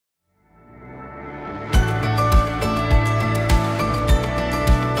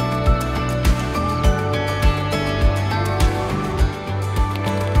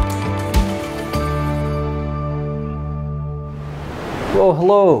Well,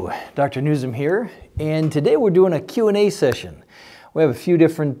 hello, Dr. Nuzum here, and today we're doing a Q&A session. We have a few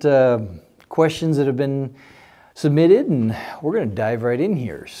different questions that have been submitted, and we're going to dive right in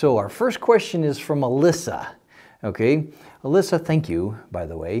here. So our first question is from Alyssa. Okay, Alyssa, thank you, by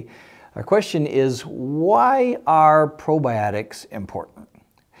the way. Our question is, why are probiotics important?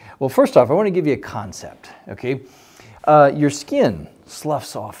 Well, first off, I want to give you a concept, okay? Your skin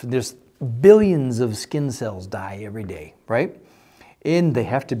sloughs off. There's billions of skin cells die every day, right? And they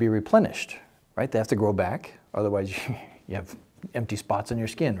have to be replenished, right? They have to grow back, otherwise you have empty spots on your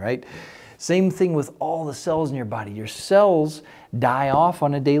skin, right? Same thing with all the cells in your body. Your cells die off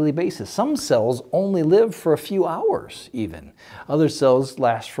on a daily basis. Some cells only live for a few hours even. Other cells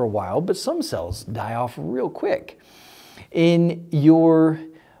last for a while, but some cells die off real quick. And your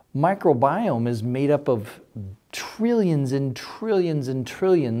microbiome is made up of trillions and trillions and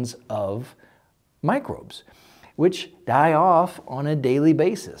trillions of microbes, which die off on a daily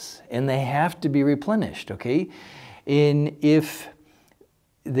basis, and they have to be replenished, okay? And if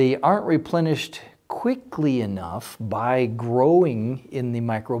they aren't replenished quickly enough by growing in the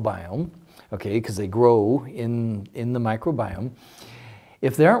microbiome, okay, because they grow in the microbiome,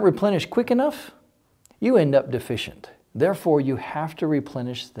 if they aren't replenished quick enough, you end up deficient. Therefore, you have to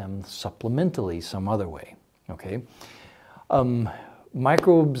replenish them supplementally some other way, okay?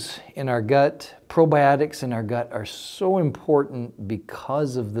 Microbes in our gut, probiotics in our gut are so important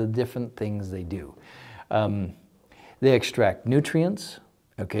because of the different things they do. They extract nutrients,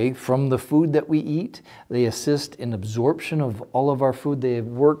 okay, from the food that we eat. They assist in absorption of all of our food. They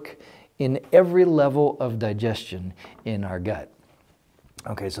work in every level of digestion in our gut.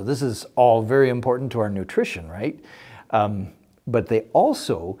 Okay, so this is all very important to our nutrition, right? But they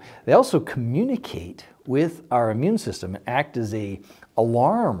also communicate with our immune system and act as an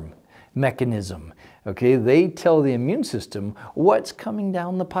alarm mechanism. Okay, they tell the immune system what's coming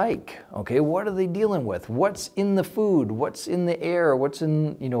down the pike. Okay, what are they dealing with? What's in the food? What's in the air? What's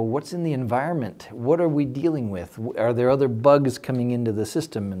in the environment? What are we dealing with? Are there other bugs coming into the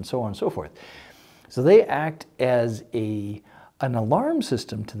system, and so on and so forth? So they act as an alarm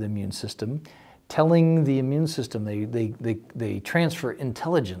system to the immune system, telling the immune system, they transfer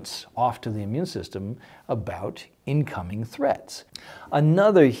intelligence off to the immune system about incoming threats.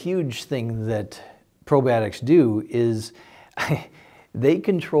 Another huge thing that probiotics do is they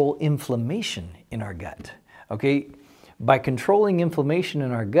control inflammation in our gut. Okay, by controlling inflammation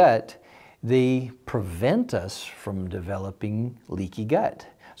in our gut, they prevent us from developing leaky gut.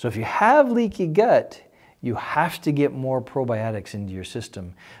 So if you have leaky gut, you have to get more probiotics into your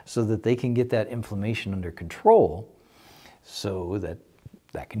system so that they can get that inflammation under control so that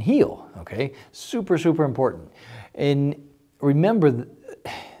that can heal, okay? Super, super important. And remember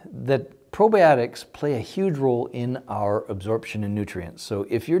that probiotics play a huge role in our absorption of nutrients. So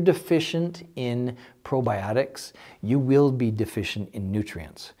if you're deficient in probiotics, you will be deficient in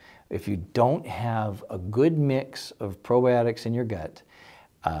nutrients. If you don't have a good mix of probiotics in your gut,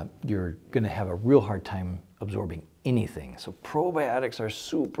 you're going to have a real hard time absorbing anything. So probiotics are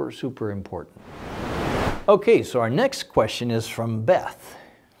super, super important. Okay, so our next question is from Beth.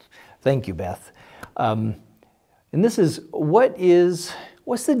 Thank you, Beth. And this is,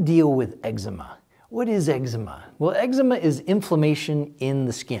 what's the deal with eczema? What is eczema? Well, eczema is inflammation in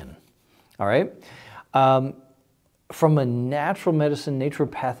the skin, all right? From a natural medicine,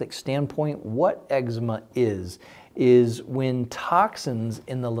 naturopathic standpoint, what eczema is when toxins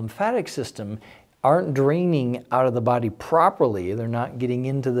in the lymphatic system aren't draining out of the body properly. They're not getting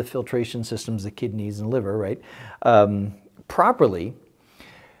into the filtration systems, the kidneys and liver, right? Properly,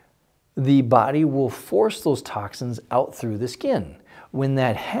 the body will force those toxins out through the skin. When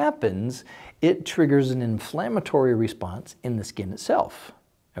that happens, it triggers an inflammatory response in the skin itself,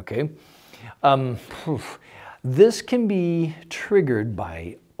 okay? This can be triggered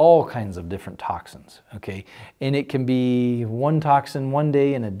by all kinds of different toxins, okay? And it can be one toxin one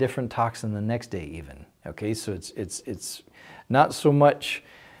day and a different toxin the next day even, okay? So it's not so much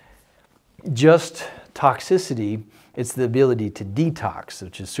just toxicity, it's the ability to detox,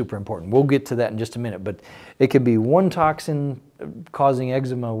 which is super important. We'll get to that in just a minute, but it could be one toxin causing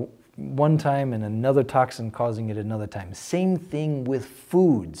eczema one time and another toxin causing it another time. Same thing with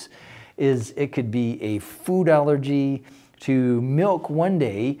foods. It could be a food allergy to milk one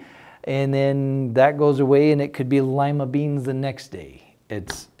day, and then that goes away, and it could be lima beans the next day.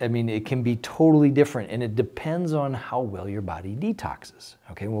 It can be totally different, and it depends on how well your body detoxes.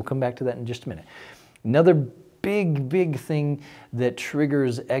 Okay, we'll come back to that in just a minute. Another big thing that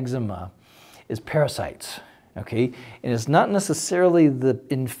triggers eczema is parasites. okay? And it's not necessarily the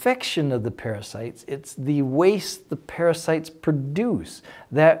infection of the parasites, it's the waste the parasites produce.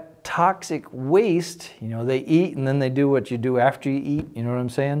 That toxic waste, you know, they eat and then they do what you do after you eat, you know what I'm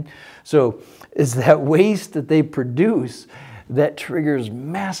saying? So it's that waste that they produce that triggers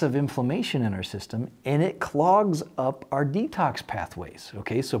massive inflammation in our system, and it clogs up our detox pathways,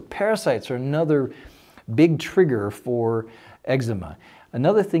 okay? So parasites are another big trigger for eczema.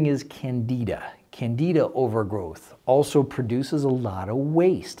 Another thing is candida. Candida overgrowth also produces a lot of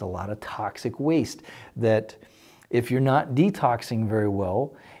waste, a lot of toxic waste that if you're not detoxing very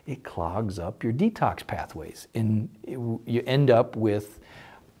well, it clogs up your detox pathways and you end up with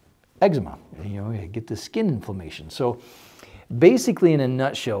eczema. You know, you get the skin inflammation. So basically, in a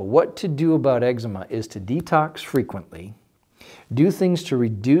nutshell, what to do about eczema is to detox frequently, do things to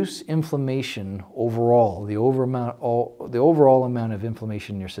reduce inflammation overall, the overall amount of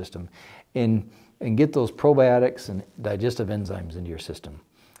inflammation in your system, and get those probiotics and digestive enzymes into your system.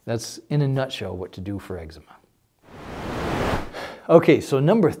 That's, in a nutshell, what to do for eczema. Okay, so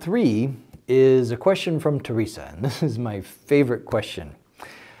number 3 is a question from Teresa, and this is my favorite question.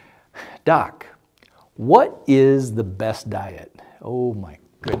 Doc, what is the best diet? Oh my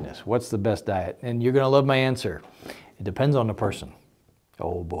goodness, what's the best diet? And you're gonna love my answer. It depends on the person.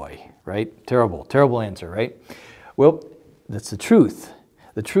 Oh boy, right? Terrible, terrible answer, right? Well, that's the truth.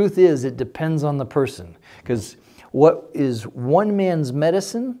 The truth is it depends on the person, because what is one man's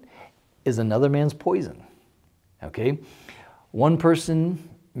medicine is another man's poison, okay? One person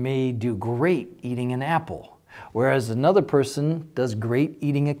may do great eating an apple, whereas another person does great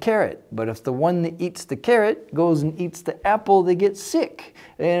eating a carrot. But if the one that eats the carrot goes and eats the apple, they get sick.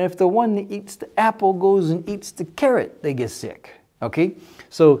 And if the one that eats the apple goes and eats the carrot, they get sick, okay?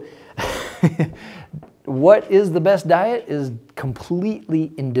 So what is the best diet is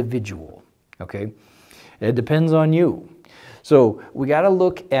completely individual, okay? It depends on you. So we gotta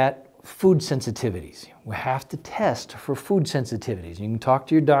look at food sensitivities. We have to test for food sensitivities. You can talk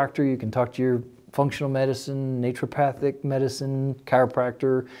to your doctor, you can talk to your functional medicine, naturopathic medicine,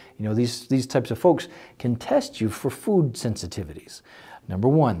 chiropractor, you know, these types of folks can test you for food sensitivities. Number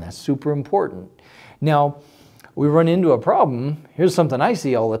 1, that's super important. Now, we run into a problem. Here's something I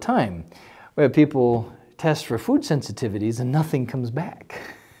see all the time, where people test for food sensitivities and nothing comes back.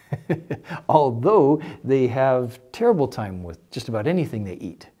 Although they have terrible time with just about anything they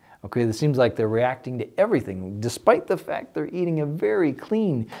eat. Okay, it seems like they're reacting to everything. Despite the fact they're eating a very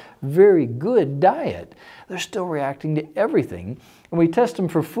clean, very good diet, they're still reacting to everything. And we test them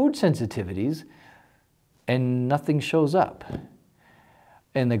for food sensitivities and nothing shows up.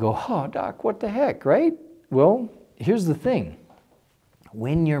 And they go, oh, doc, what the heck, right? Well, here's the thing.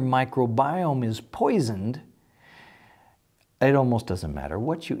 When your microbiome is poisoned, it almost doesn't matter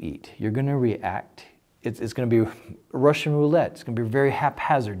what you eat. You're going to react. It's going to be Russian roulette. It's going to be very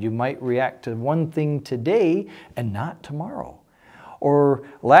haphazard. You might react to one thing today and not tomorrow. Or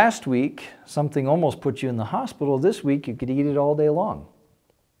last week, something almost put you in the hospital. This week, you could eat it all day long.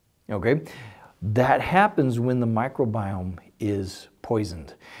 Okay? That happens when the microbiome is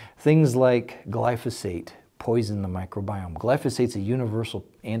poisoned. Things like glyphosate poison the microbiome. Glyphosate's a universal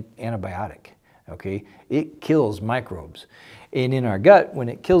antibiotic. Okay? It kills microbes. And in our gut, when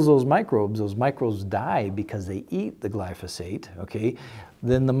it kills those microbes die because they eat the glyphosate, okay?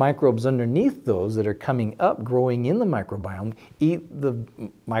 Then the microbes underneath those that are coming up, growing in the microbiome, eat the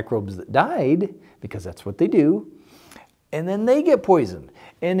microbes that died, because that's what they do, and then they get poisoned.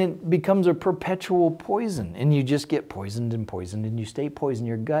 And it becomes a perpetual poison, and you just get poisoned and poisoned, and you stay poisoned.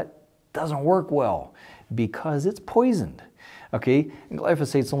 Your gut doesn't work well because it's poisoned. Okay, and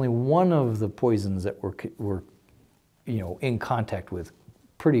glyphosate's only one of the poisons that we're in contact with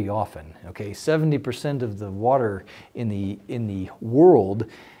pretty often. Okay, 70% of the water in the world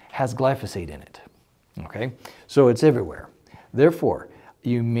has glyphosate in it. Okay, so it's everywhere. Therefore,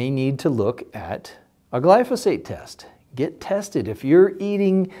 you may need to look at a glyphosate test. Get tested. If you're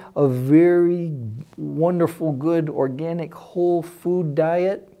eating a very wonderful, good, organic, whole food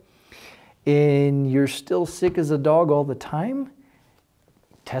diet, and you're still sick as a dog all the time,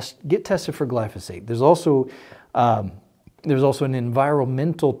 get tested for glyphosate. There's also an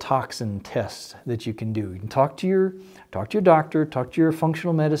environmental toxin test that you can do. You can talk to your doctor, talk to your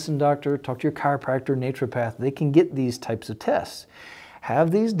functional medicine doctor, talk to your chiropractor, naturopath. They can get these types of tests. Have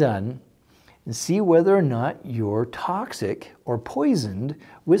these done and see whether or not you're toxic or poisoned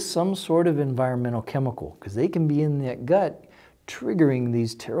with some sort of environmental chemical, because they can be in that gut triggering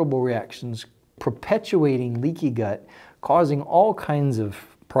these terrible reactions, perpetuating leaky gut, causing all kinds of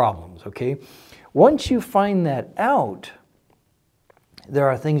problems, okay? Once you find that out, there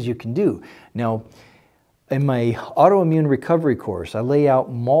are things you can do. Now, In my autoimmune recovery course, I lay out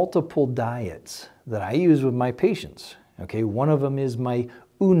multiple diets that I use with my patients. Okay, one of them is my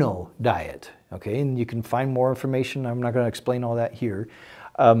UNO diet. Okay, and you can find more information. I'm not going to explain all that here.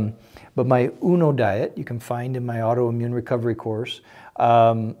 But my UNO diet you can find in my autoimmune recovery course.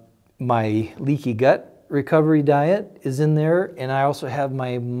 My leaky gut recovery diet is in there, and I also have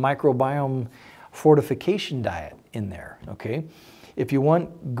my microbiome fortification diet in there. Okay, if you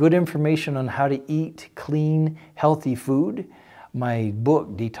want good information on how to eat clean, healthy food, my book,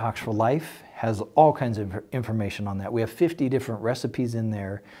 Detox for Life, has all kinds of information on that. We have 50 different recipes in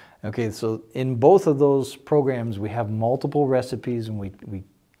there. Okay, so in both of those programs, we have multiple recipes, and we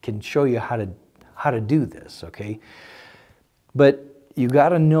can show you how to do this, okay? But you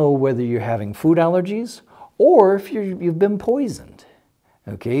gotta know whether you're having food allergies or if you've been poisoned,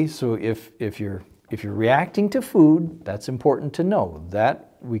 okay? So if you're reacting to food, that's important to know.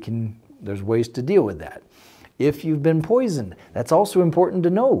 There's ways to deal with that. If you've been poisoned, that's also important to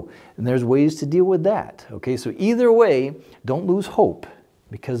know, and there's ways to deal with that, okay? So either way, don't lose hope,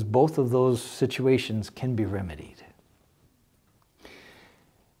 because both of those situations can be remedied.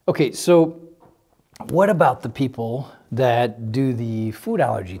 Okay, so what about the people that do the food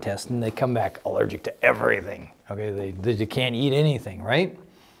allergy test and they come back allergic to everything? Okay, they can't eat anything, right?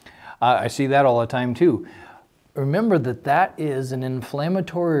 I see that all the time too. Remember that is an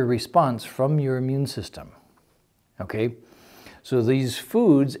inflammatory response from your immune system, okay? So these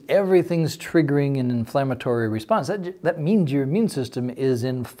foods, everything's triggering an inflammatory response. That means your immune system is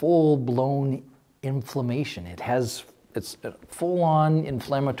in full-blown inflammation. It's a full-on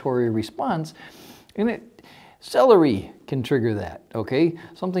inflammatory response, and celery can trigger that, okay?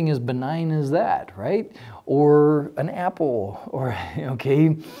 Something as benign as that, right? Or an apple, or,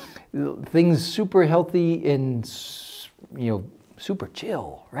 okay, things super healthy and, super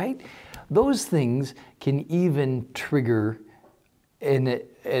chill, right? Those things can even trigger an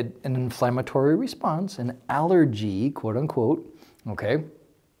inflammatory response, an allergy, quote unquote, okay?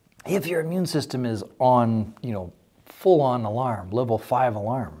 If your immune system is on, full-on alarm, level 5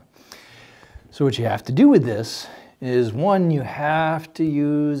 alarm. So what you have to do with this is, one, you have to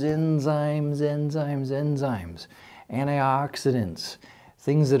use enzymes, antioxidants,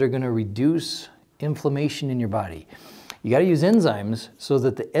 things that are going to reduce inflammation in your body. You got to use enzymes so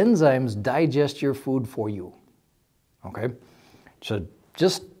that the enzymes digest your food for you, okay? So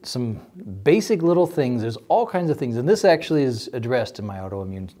just some basic little things. There's all kinds of things, and this actually is addressed in my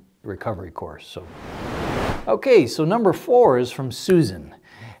autoimmune recovery course. So, okay, so number 4 is from Susan,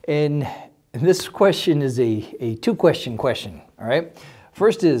 and this question is a two-question question, all right?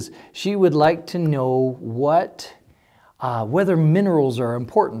 First is, she would like to know whether minerals are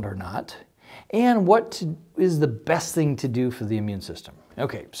important or not, and what is the best thing to do for the immune system.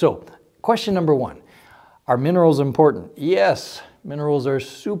 Okay, so question number 1, are minerals important? Yes, minerals are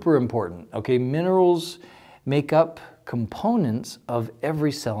super important. Okay, minerals make up components of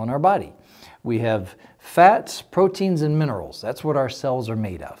every cell in our body. We have fats, proteins, and minerals. That's what our cells are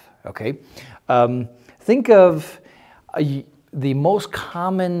made of, okay? Think of the most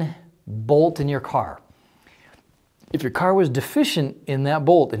common bolt in your car. If your car was deficient in that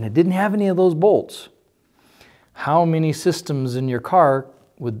bolt and it didn't have any of those bolts, how many systems in your car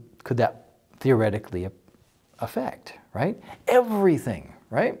could that theoretically affect, right? Everything,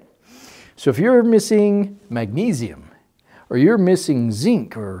 right? So if you're missing magnesium, or you're missing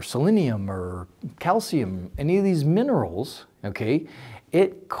zinc or selenium or calcium, any of these minerals, okay,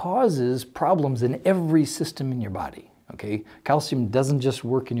 it causes problems in every system in your body, okay? Calcium doesn't just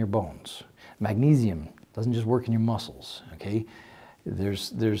work in your bones. Magnesium doesn't just work in your muscles, okay?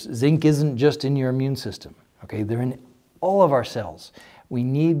 Zinc isn't just in your immune system, okay? They're in all of our cells. We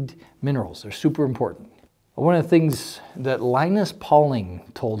need minerals. They're super important. One of the things that Linus Pauling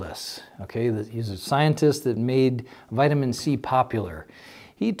told us, okay, that he's a scientist that made vitamin C popular.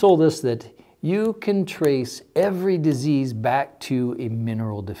 He told us that you can trace every disease back to a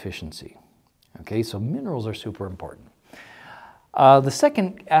mineral deficiency. Okay, so minerals are super important. The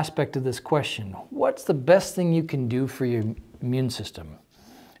second aspect of this question, what's the best thing you can do for your immune system?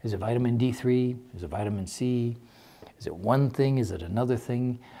 Is it vitamin D3? Is it vitamin C? Is it one thing? Is it another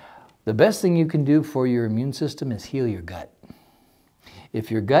thing? The best thing you can do for your immune system is heal your gut.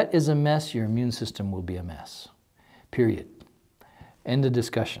 If your gut is a mess, your immune system will be a mess. Period. End of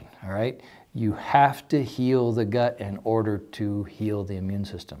discussion, all right? You have to heal the gut in order to heal the immune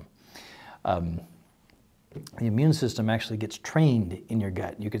system. The immune system actually gets trained in your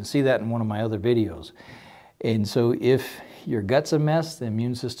gut. You can see that in one of my other videos. And so if your gut's a mess, the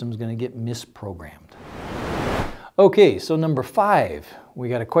immune system is going to get misprogrammed. Okay, so number 5, we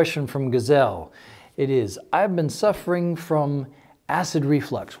got a question from Gazelle. It is. I've been suffering from acid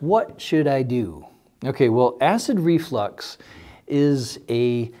reflux. What should I do? Okay, well, acid reflux is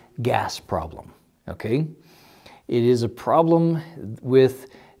a gas problem, okay? It is a problem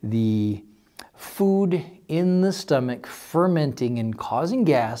with the food in the stomach fermenting and causing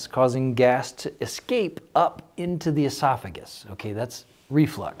gas to escape up into the esophagus. Okay, that's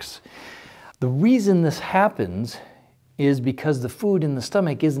reflux. The reason this happens is because the food in the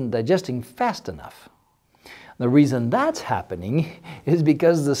stomach isn't digesting fast enough. The reason that's happening is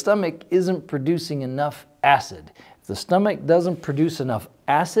because the stomach isn't producing enough acid. If the stomach doesn't produce enough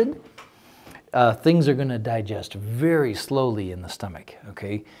acid, things are going to digest very slowly in the stomach,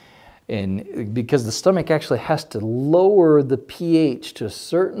 okay? And because the stomach actually has to lower the pH to a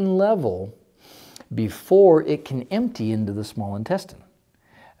certain level before it can empty into the small intestine.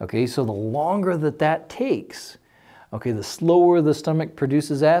 Okay, so the longer that takes, okay, the slower the stomach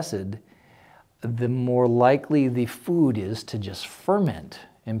produces acid, the more likely the food is to just ferment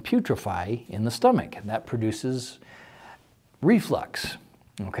and putrefy in the stomach. And that produces reflux,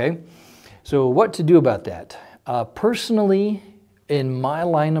 okay? So what to do about that? Personally, in my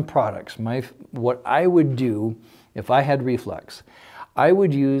line of products, what I would do if I had reflux, I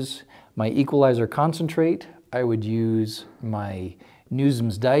would use my Equalizer Concentrate, I would use my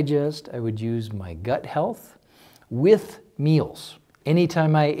Nuzum's Digest, I would use my Gut Health with meals.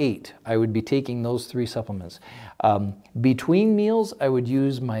 Anytime I ate, I would be taking those 3 supplements. Between meals, I would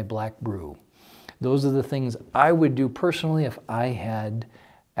use my Black Brew. Those are the things I would do personally if I had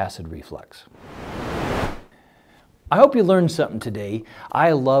acid reflux. I hope you learned something today.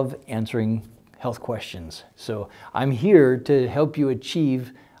 I love answering health questions, so I'm here to help you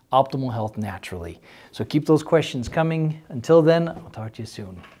achieve optimal health naturally. So keep those questions coming. Until then, I'll talk to you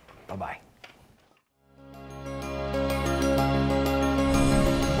soon. Bye-bye.